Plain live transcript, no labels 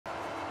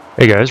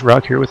Hey guys,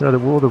 Rock here with another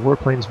World of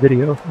Warplanes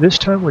video. This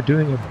time we're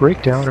doing a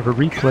breakdown of a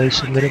replay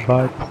submitted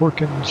by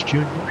Porkins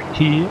Jr.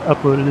 He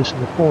uploaded this in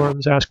the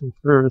forums asking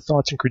for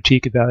thoughts and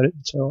critique about it,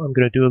 so I'm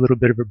going to do a little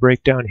bit of a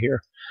breakdown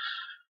here.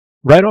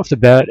 Right off the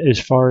bat, as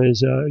far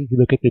as you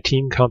look at the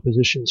team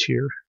compositions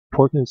here,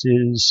 Porkins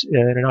is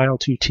in an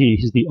IL-2T.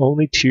 He's the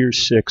only tier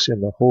 6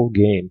 in the whole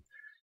game.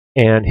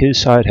 And his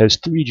side has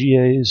 3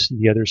 GAs,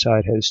 the other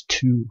side has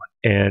 2,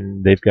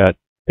 and they've got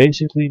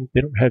basically,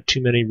 they don't have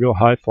too many real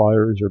high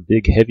flyers or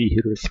big heavy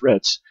hitter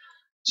threats.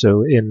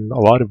 So in a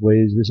lot of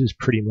ways, this is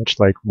pretty much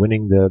like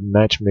winning the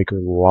matchmaker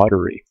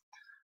lottery.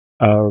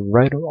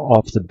 Right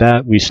off the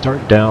bat, we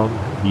start down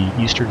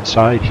the eastern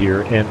side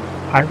here, and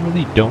I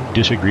really don't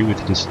disagree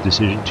with this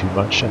decision too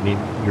much. I mean,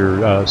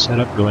 you're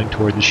set up going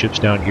toward the ships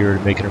down here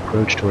to make an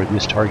approach toward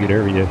this target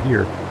area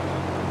here.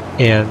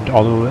 And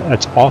although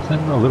that's often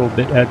a little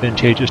bit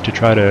advantageous to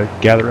try to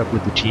gather up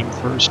with the team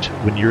first,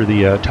 when you're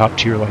the top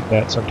tier like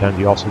that, sometimes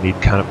you also need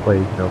to kind of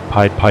play,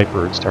 Pied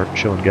Piper and start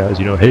showing guys,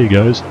 hey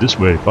guys, this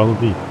way, follow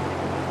me.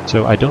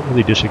 So I don't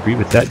really disagree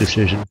with that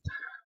decision.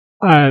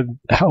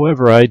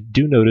 However, I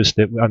do notice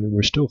that,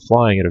 we're still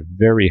flying at a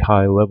very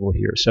high level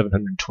here,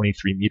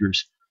 723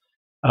 meters.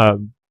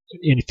 And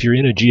if you're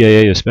in a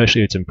GAA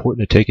especially, it's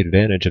important to take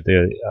advantage of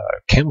the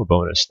camo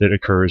bonus that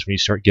occurs when you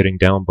start getting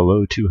down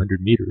below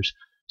 200 meters.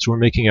 So we're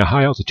making a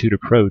high altitude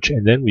approach,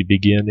 and then we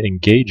begin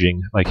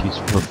engaging, like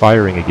we're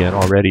firing again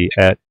already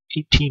at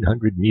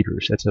 1,800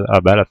 meters. That's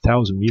about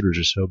 1,000 meters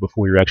or so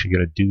before you're actually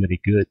going to do any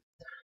good.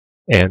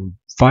 And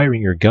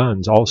firing your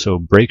guns also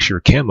breaks your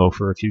camo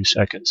for a few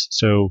seconds.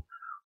 So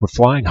we're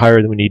flying higher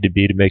than we need to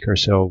be to make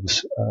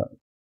ourselves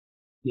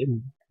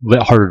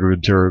harder to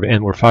observe,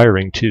 and we're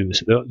firing too,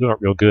 so those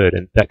aren't real good,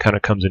 and that kind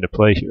of comes into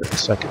play here in a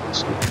second.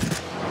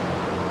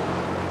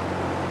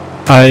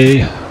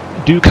 I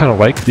do kind of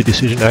like the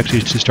decision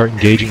actually to start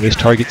engaging this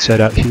target set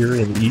out here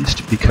in the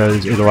east,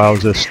 because it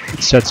allows us,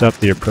 it sets up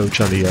the approach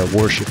on the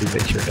warship we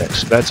make here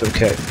next. So that's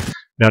okay.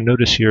 Now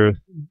notice here,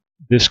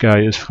 this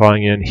guy is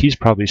flying in. He's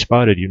probably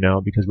spotted you now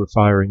because we're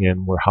firing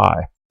in, we're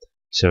high.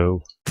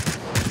 So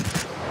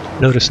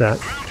notice that.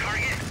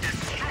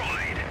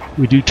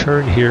 We do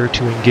turn here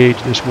to engage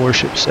this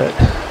warship set,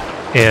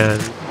 and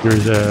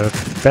there's a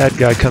bad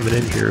guy coming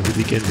in here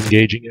who begins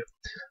engaging it.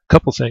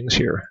 Couple things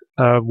here.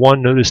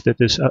 One, notice that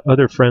this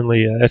other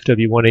friendly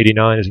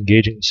FW-189 is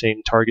engaging the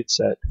same target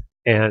set,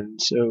 and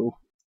so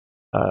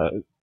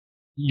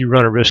you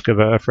run a risk of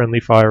a friendly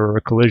fire or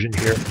a collision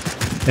here.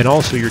 And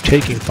also you're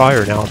taking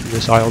fire now from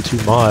this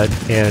IL-2 mod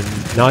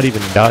and not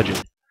even dodging.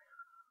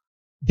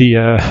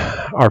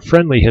 Our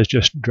friendly has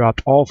just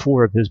dropped all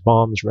 4 of his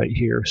bombs right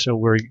here, so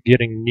we're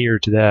getting near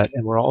to that,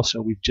 and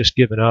we've just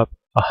given up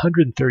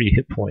 130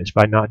 hit points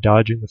by not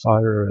dodging the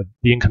fire,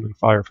 the incoming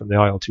fire from the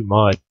IL-2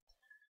 mod.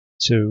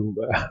 So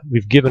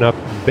we've given up,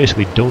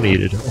 basically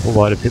donated a whole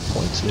lot of hit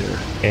points there,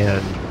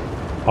 and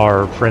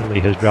our friendly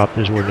has dropped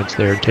his ordnance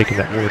there and taken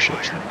that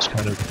warship, so it's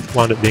kind of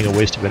wound up being a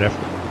waste of an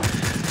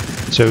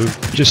effort. So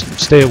just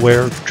stay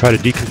aware, try to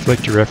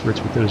deconflict your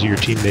efforts with those of your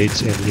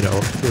teammates, and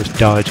of course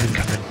dodge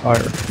incoming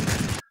fire.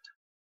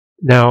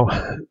 Now,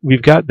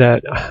 we've got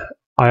that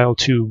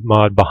IL-2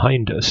 mod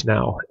behind us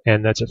now,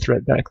 and that's a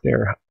threat back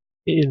there.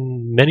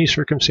 In many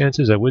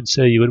circumstances, I would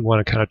say you would want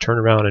to kind of turn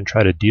around and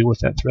try to deal with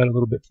that threat a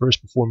little bit first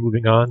before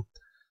moving on.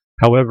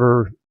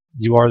 However,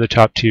 you are the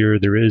top tier.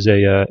 There is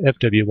a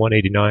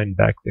FW-189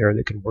 back there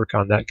that can work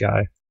on that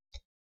guy.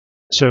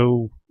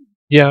 So,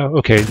 yeah,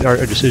 okay, our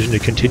decision to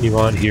continue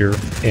on here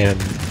and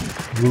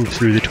move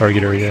through the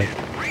target area,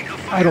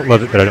 I don't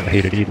love it, but I don't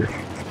hate it either.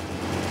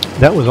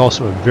 That was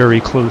also a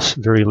very close,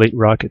 very late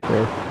rocket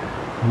there.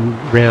 You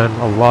ran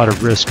a lot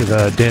of risk of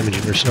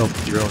damaging yourself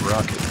with your own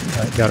rocket.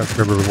 Gotta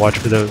remember to watch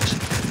for those.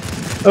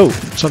 Oh,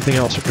 something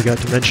else I forgot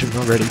to mention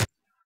already.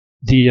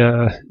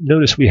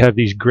 Notice we have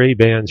these gray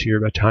bands here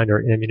behind our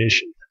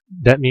ammunition.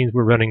 That means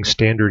we're running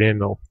standard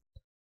ammo.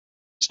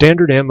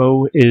 Standard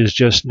ammo is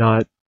just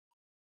not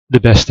the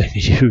best thing to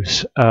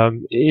use.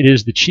 It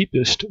is the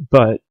cheapest,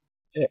 but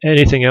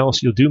anything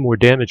else you'll do more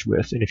damage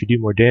with, and if you do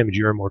more damage,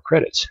 you earn more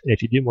credits. And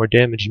if you do more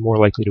damage, you're more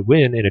likely to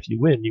win, and if you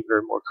win, you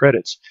earn more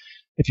credits.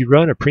 If you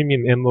run a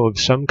premium ammo of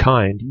some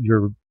kind,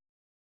 you're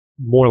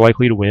more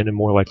likely to win and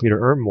more likely to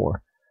earn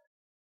more.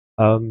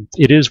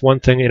 It is one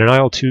thing in an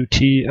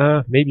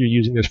IL-2T, maybe you're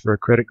using this for a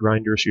credit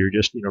grinder, so you're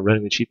just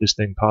running the cheapest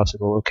thing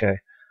possible, okay.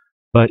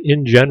 But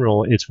in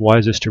general, it's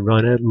wisest to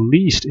run at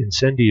least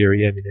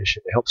incendiary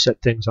ammunition to help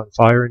set things on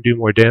fire and do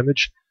more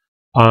damage.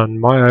 On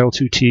my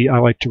IL-2T, I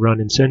like to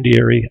run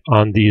incendiary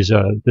on these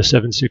the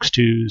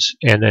 7.62s,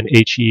 and then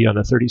HE on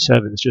the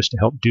 37s, just to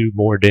help do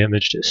more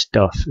damage to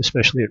stuff,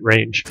 especially at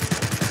range.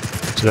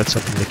 So that's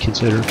something to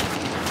consider.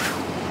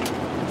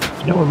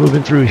 Now we're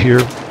moving through here.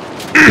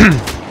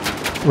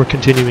 We're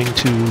continuing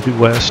to the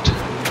west,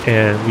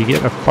 and we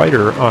get a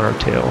fighter on our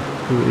tail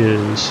who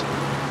is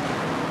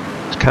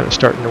kind of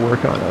starting to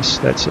work on us.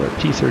 That's a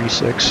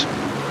P-36.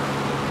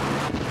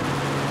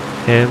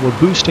 And we're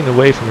boosting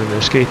away from him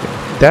and escaping.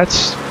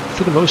 That's,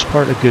 for the most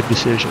part, a good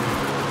decision.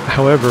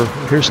 However,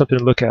 here's something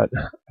to look at.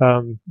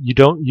 You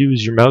don't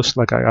use your mouse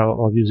like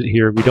I'll use it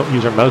here. We don't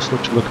use our mouse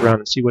look to look around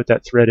and see what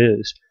that threat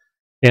is.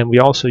 And we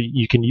also,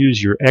 you can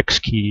use your X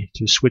key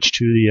to switch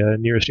to the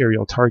nearest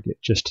aerial target,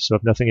 just so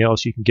if nothing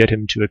else, you can get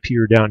him to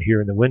appear down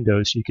here in the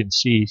window so you can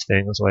see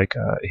things like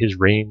his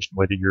range,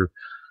 whether you're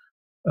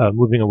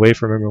moving away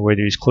from him or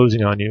whether he's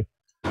closing on you.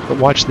 But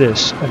watch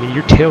this. I mean,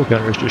 your tail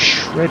gunner is just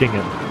shredding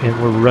him,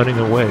 and we're running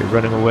away,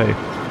 running away.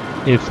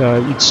 If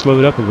you'd slow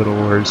it up a little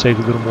or save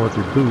a little more of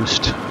your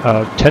boost,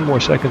 10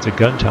 more seconds of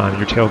gun time,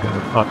 your tail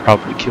gunner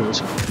probably kills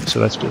him. So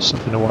that's just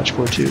something to watch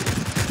for too.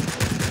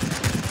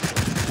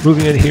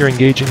 Moving in here,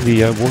 engaging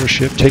the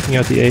warship, taking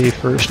out the AA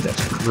first.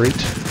 That's great.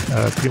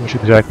 Pretty much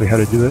exactly how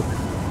to do it.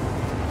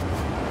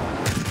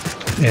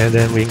 And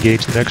then we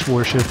engage the next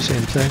warship,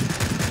 same thing.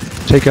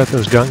 Take out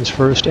those guns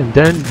first, and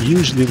then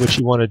usually what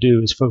you want to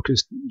do is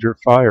focus your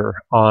fire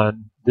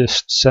on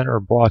this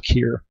center block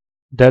here.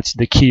 That's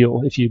the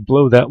keel. If you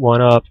blow that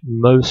one up,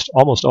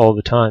 almost all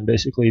the time,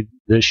 basically,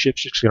 the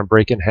ship's just going to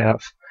break in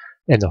half,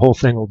 and the whole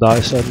thing will die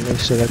suddenly.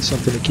 So that's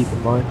something to keep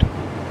in mind.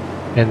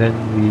 And then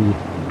we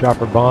drop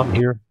our bomb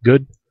here.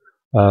 Good.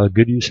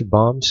 Good use of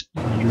bombs.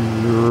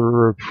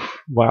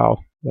 Wow,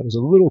 that was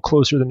a little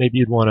closer than maybe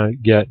you'd want to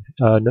get.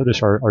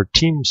 Notice our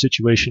team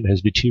situation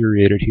has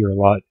deteriorated here a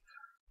lot,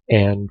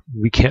 and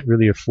we can't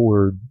really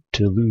afford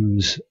to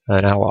lose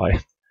an ally.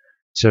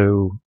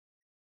 So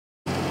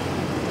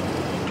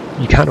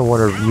you kind of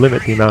want to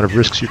limit the amount of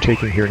risks you're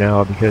taking here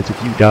now, because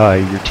if you die,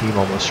 your team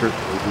almost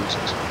certainly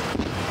loses.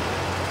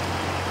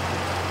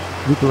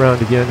 Loop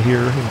around again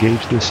here,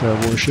 engage this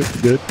warship.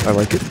 Good, I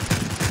like it.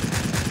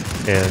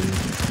 And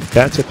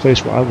that's a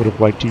place where I would have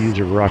liked to use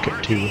a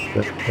rocket too,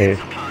 but hey,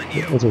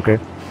 that's okay.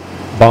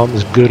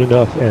 Bomb's good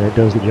enough, and it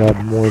does the job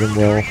more than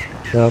well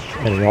enough,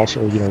 and it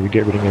also, you know, you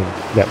get rid of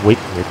that weight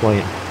when you're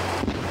playing.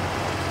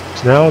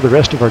 So now the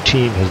rest of our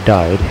team has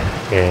died,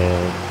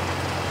 and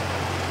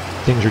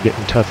things are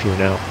getting tough here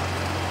now.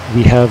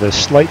 We have a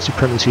slight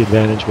supremacy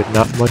advantage, but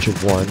not much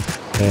of one,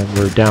 and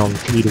we're down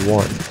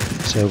 3-1.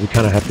 So we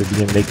kind of have to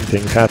begin making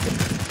things happen.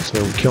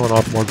 So we're killing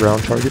off more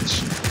ground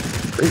targets.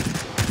 Great.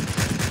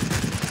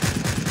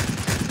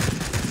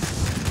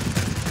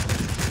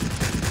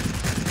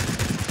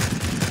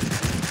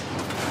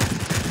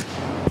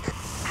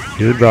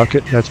 Good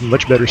rocket. That's a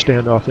much better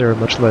standoff there,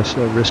 much less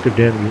risk of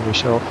damaging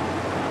yourself.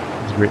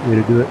 It's a great way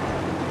to do it.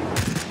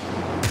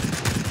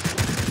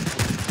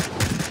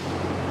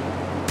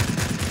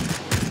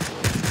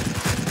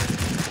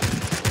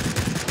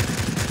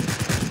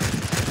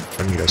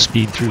 I'm going to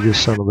speed through this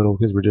some a little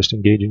because we're just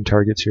engaging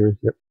targets here.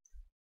 Yep.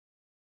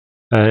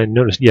 And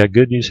notice, yeah,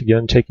 good use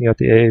again, taking out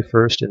the AA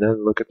first and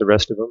then look at the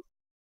rest of them.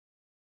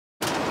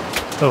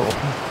 Oh,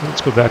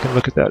 let's go back and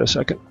look at that a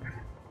second.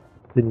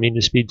 Didn't mean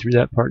to speed through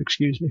that part,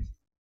 excuse me.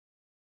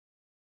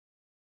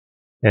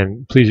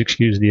 And please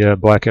excuse the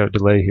blackout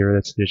delay here.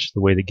 That's just the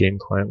way the game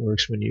client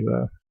works when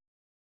you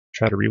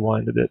try to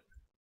rewind a bit.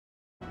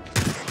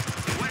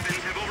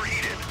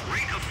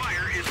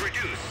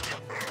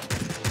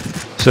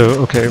 So,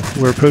 okay,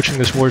 we're approaching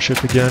this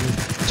warship again,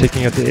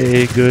 taking out the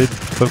AA, good,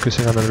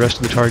 focusing on the rest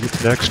of the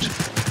targets next,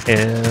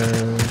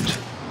 and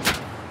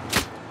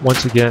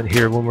once again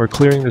here, when we're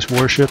clearing this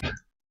warship,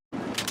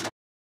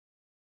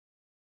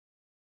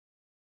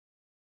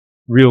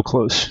 real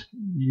close.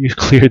 You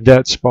cleared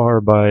that spar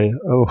by,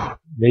 oh,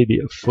 maybe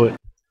a foot.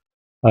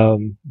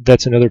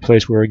 That's another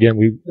place where, again,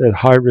 we at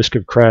high risk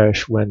of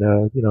crash when,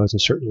 you know, it's a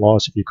certain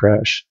loss if you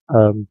crash.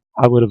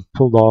 I would have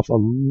pulled off a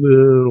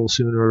little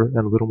sooner and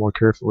a little more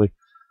carefully.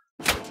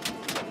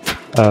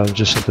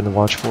 Just something to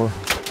watch for.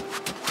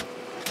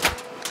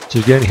 So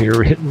again here,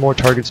 we're hitting more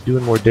targets,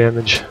 doing more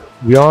damage.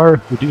 We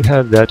do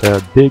have that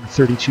big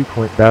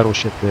 32-point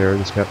battleship there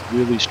that's got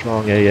really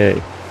strong AA.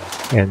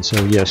 And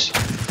so yes,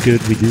 good,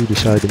 we do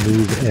decide to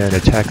move and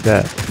attack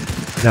that.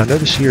 Now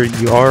notice here,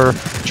 you are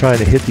trying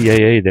to hit the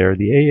AA there.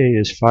 The AA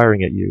is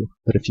firing at you,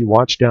 but if you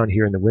watch down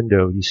here in the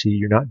window, you see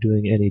you're not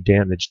doing any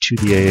damage to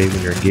the AA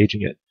when you're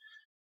engaging it.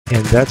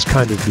 And that's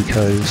kind of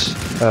because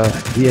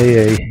the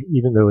AA,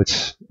 even though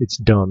it's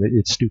dumb,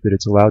 it's stupid,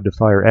 it's allowed to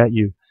fire at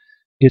you,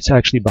 it's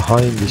actually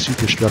behind the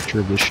superstructure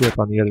of the ship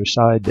on the other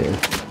side there,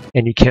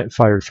 and you can't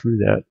fire through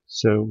that,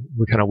 so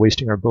we're kind of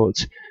wasting our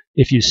bullets.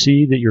 If you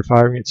see that you're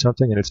firing at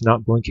something and it's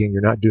not blinking,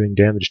 you're not doing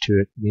damage to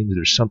it, it means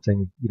there's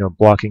something, you know,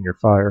 blocking your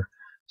fire.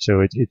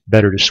 So it's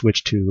better to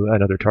switch to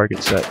another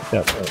target set at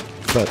that point.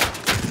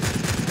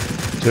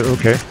 So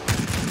okay.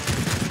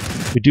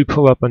 We do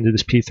pull up under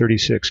this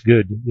P-36,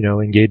 good, you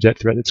know, engage that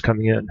threat that's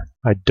coming in.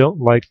 I don't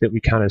like that we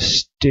kind of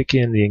stick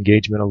in the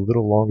engagement a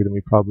little longer than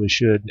we probably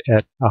should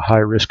at a high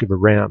risk of a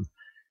ram.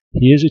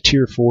 He is a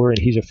tier 4 and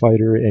he's a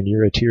fighter, and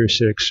you're a tier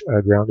 6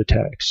 ground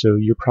attack, so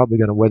you're probably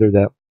going to weather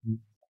that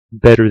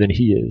better than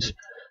he is.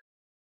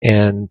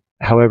 And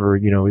however,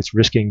 you know, it's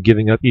risking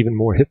giving up even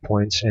more hit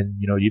points, and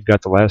you know, you've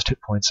got the last hit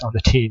points on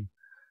the team,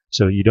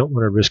 so you don't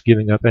want to risk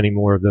giving up any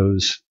more of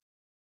those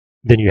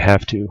than you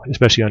have to,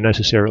 especially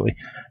unnecessarily.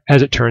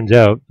 As it turns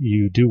out,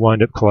 you do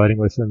wind up colliding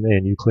with him,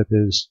 and you clip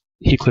his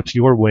he clips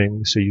your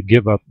wing, so you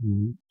give up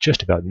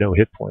just about no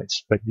hit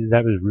points. But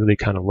that was really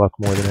kind of luck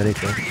more than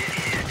anything.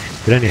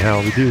 But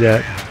anyhow, we do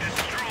that,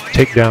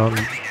 take down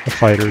a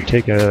fighter,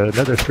 take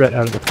another threat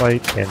out of the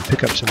fight, and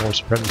pick up some more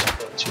supremacy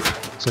points here.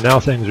 So now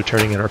things are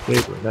turning in our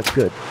favor, and that's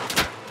good.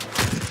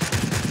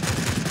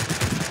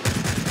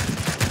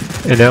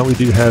 And now we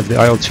do have the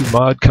IL-2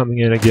 mod coming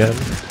in again.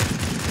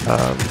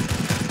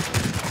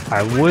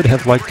 I would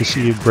have liked to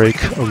see you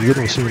break a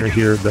little sooner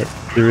here, but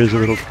there is a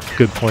little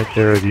good point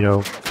there of, you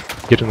know,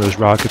 getting those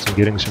rockets and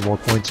getting some more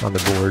points on the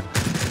board.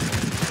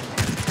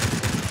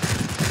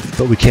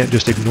 But we can't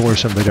just ignore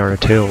somebody on a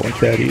tail like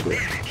that either.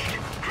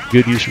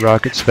 Good use of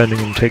rockets, spending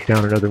them to take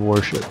down another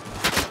warship.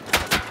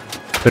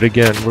 But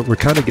again, we're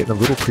kind of getting a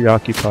little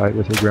preoccupied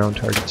with the ground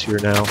targets here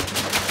now.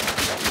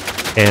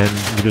 And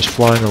we're just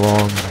flying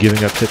along,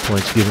 giving up hit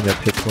points, giving up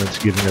hit points,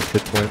 giving up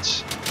hit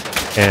points,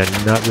 and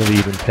not really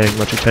even paying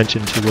much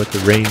attention to what the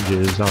range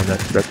is on that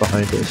threat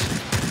behind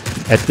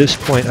us. At this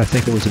point, I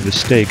think it was a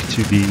mistake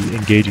to be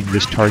engaging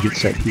this target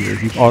set here.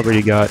 You've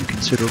already got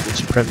considerable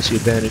supremacy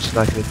advantage, it's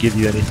not going to give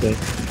you anything,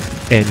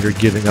 and you're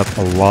giving up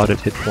a lot of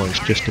hit points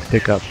just to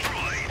pick up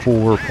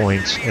 4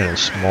 points and a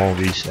small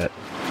reset.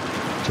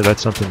 So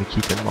that's something to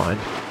keep in mind.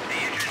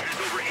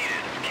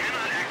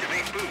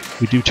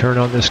 We do turn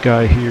on this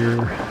guy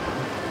here,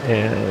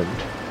 and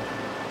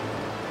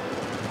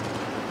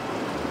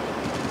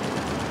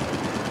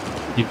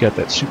you've got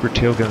that super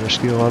tail gunner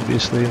skill,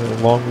 obviously, and a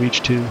long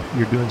reach too.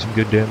 You're doing some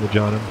good damage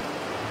on him.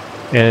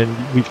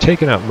 And we've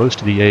taken out most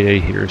of the AA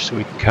here, so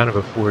we can kind of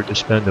afford to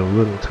spend a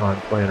little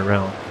time playing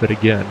around. But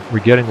again,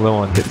 we're getting low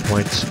on hit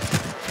points.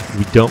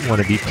 We don't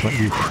want to be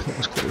playing. That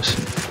was close.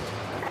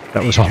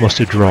 That was almost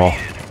a draw.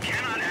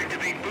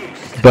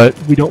 But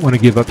we don't want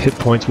to give up hit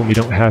points when we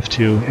don't have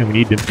to, and we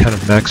need to kind of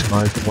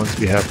maximize the ones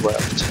we have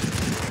left.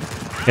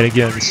 And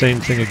again, same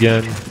thing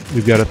again,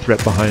 we've got a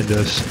threat behind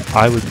us.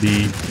 I would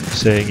be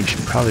saying you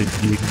should probably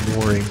be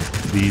ignoring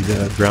these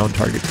ground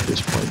targets at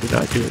this point.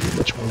 They're not doing you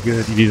much more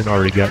good. You've even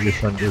already got your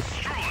thunder.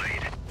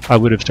 I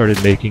would have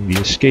started making the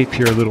escape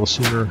here a little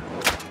sooner.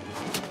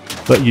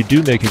 But you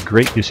do make a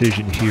great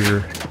decision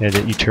here, and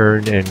that you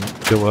turn and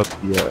go up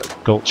the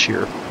gulch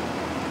here.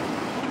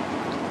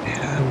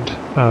 And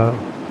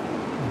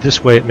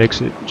this way it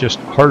makes it just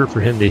harder for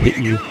him to hit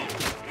you,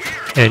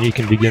 and you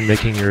can begin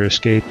making your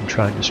escape and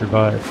trying to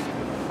survive.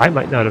 I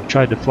might not have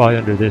tried to fly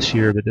under this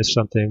here, but it's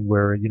something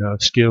where, you know,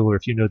 skill, or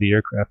if you know the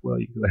aircraft well,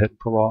 you can go ahead and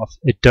pull off.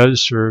 It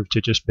does serve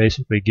to just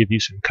basically give you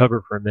some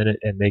cover for a minute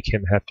and make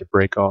him have to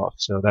break off.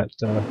 So that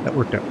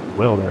worked out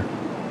well there.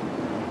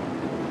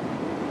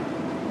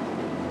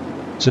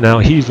 So now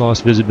he's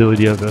lost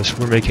visibility of us.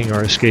 We're making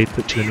our escape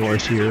to the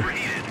north here,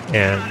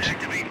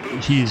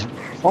 and he's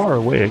far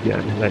away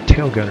again, and that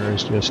tail gunner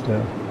is just,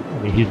 I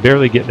mean, he's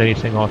barely getting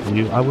anything off of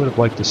you. I would have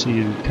liked to see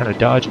you kind of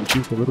dodge and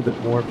juke a little bit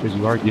more, because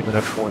you are giving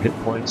up more hit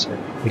points,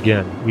 and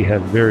again, we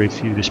have very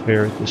few to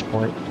spare at this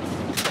point.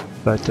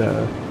 But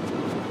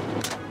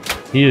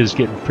he is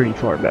getting pretty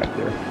far back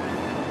there.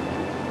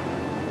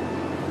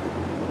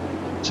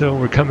 So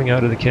we're coming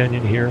out of the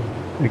canyon here.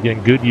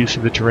 Again, good use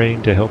of the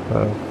terrain to help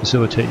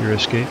facilitate your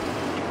escape,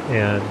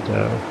 and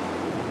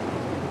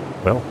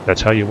well,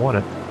 that's how you want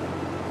it.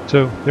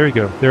 So there you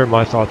go. There are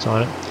my thoughts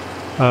on it.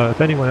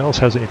 If anyone else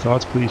has any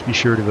thoughts, please be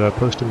sure to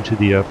post them to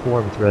the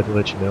forum thread to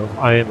let you know.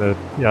 I'd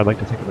like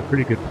to think I'm a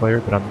pretty good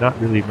player, but I'm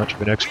not really much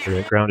of an expert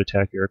at ground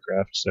attack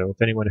aircraft. So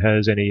if anyone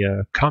has any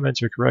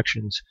comments or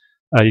corrections,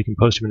 you can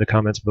post them in the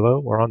comments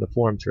below or on the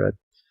forum thread.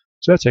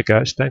 So that's it,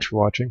 guys. Thanks for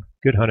watching.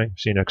 Good hunting.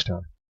 See you next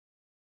time.